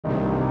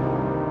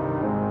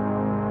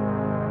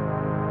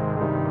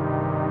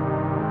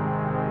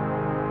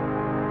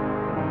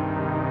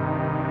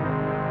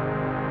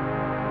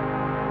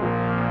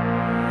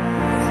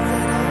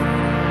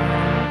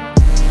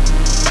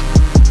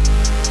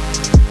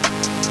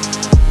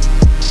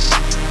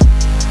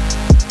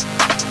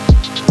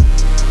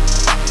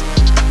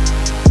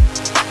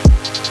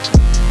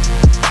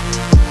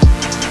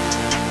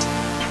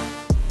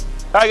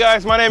Hi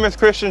guys, my name is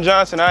Christian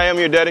Johnson. I am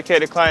your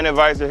dedicated client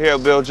advisor here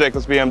at Bill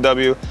Jacobs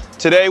BMW.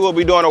 Today we'll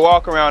be doing a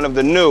walk around of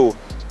the new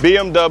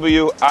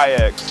BMW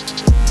iX.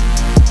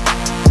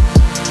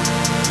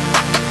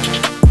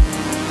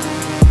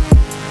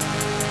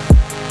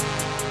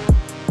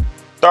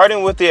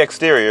 Starting with the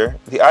exterior,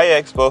 the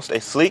iX boasts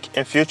a sleek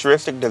and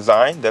futuristic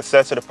design that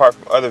sets it apart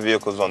from other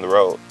vehicles on the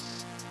road.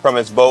 From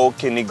its bold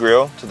kidney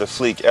grille to the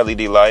sleek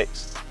LED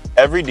lights,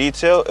 every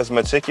detail is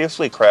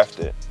meticulously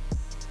crafted.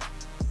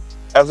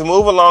 As we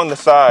move along the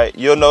side,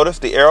 you'll notice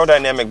the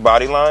aerodynamic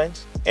body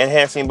lines,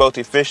 enhancing both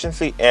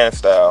efficiency and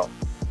style.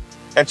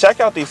 And check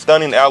out these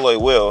stunning alloy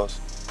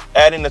wheels,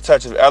 adding a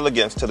touch of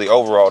elegance to the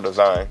overall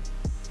design.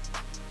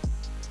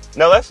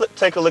 Now let's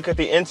take a look at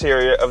the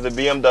interior of the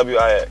BMW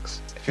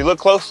iX. If you look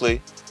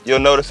closely, you'll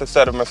notice a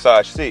set of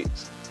massage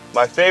seats.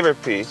 My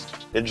favorite piece,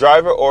 the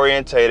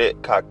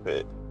driver-orientated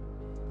cockpit.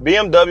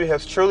 BMW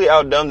has truly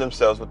outdone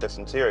themselves with this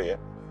interior,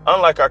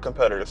 unlike our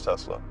competitors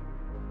Tesla.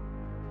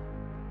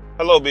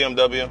 Hello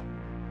BMW.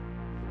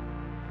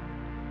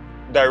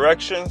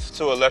 Directions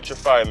to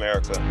electrify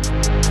America.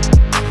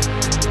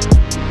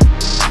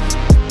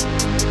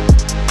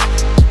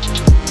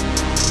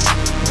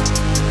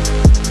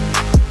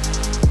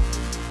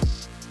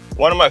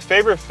 One of my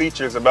favorite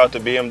features about the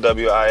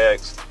BMW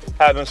iX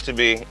happens to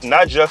be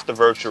not just the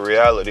virtual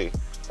reality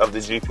of the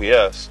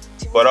GPS,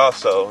 but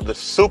also the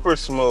super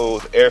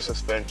smooth air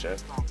suspension.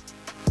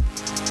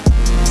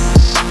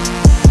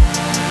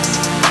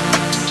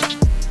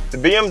 The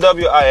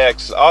BMW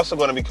iX is also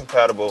going to be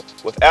compatible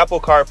with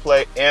Apple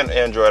CarPlay and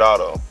Android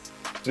Auto.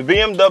 The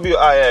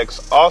BMW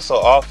iX also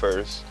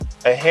offers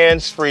a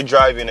hands-free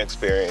driving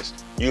experience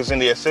using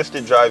the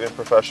Assisted Driving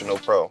Professional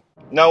Pro.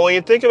 Now, when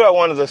you think about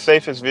one of the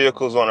safest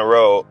vehicles on the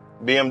road,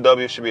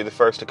 BMW should be the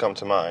first to come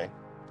to mind.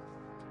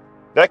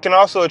 That can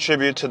also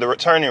attribute to the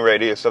turning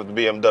radius of the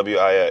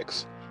BMW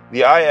iX.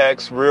 The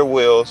iX rear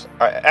wheels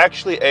are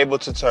actually able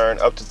to turn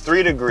up to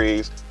 3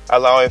 degrees,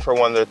 allowing for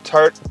one of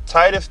the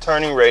tightest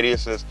turning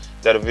radiuses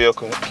that a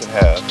vehicle can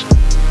have.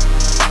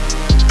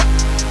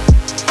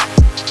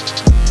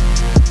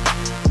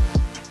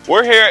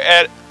 We're here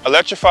at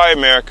Electrify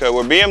America,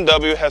 where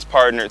BMW has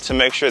partnered to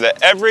make sure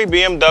that every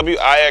BMW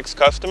iX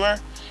customer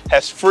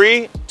has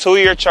free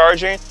 2-year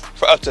charging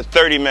for up to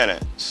 30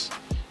 minutes.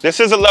 This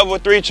is a level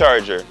 3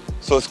 charger,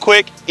 so it's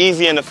quick,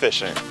 easy, and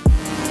efficient.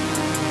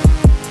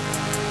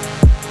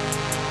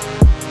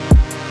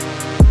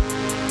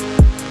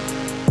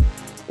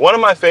 One of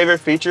my favorite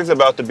features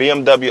about the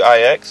BMW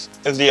iX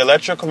is the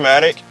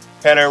electrochromatic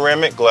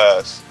panoramic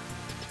glass.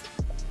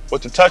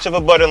 With the touch of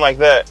a button like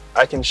that,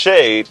 I can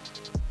shade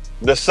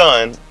the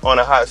sun on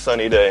a hot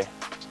sunny day.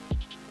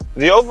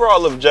 The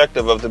overall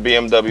objective of the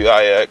BMW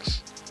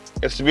iX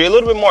is to be a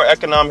little bit more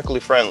economically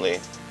friendly,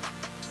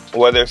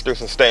 whether it's through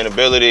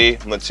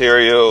sustainability,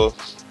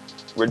 materials,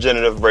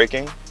 regenerative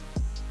braking.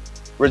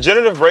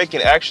 Regenerative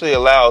braking actually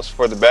allows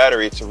for the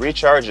battery to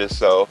recharge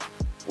itself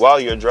while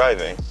you're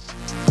driving.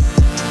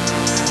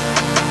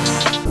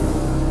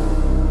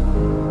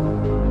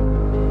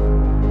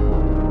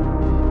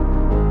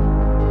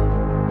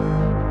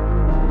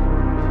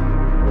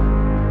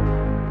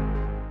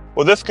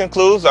 Well, this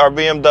concludes our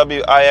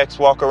BMW iX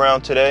walk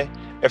around today.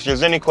 If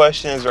there's any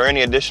questions or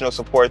any additional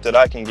support that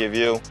I can give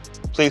you,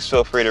 please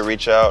feel free to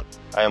reach out.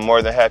 I am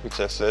more than happy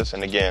to assist.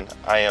 And again,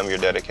 I am your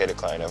dedicated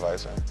client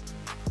advisor.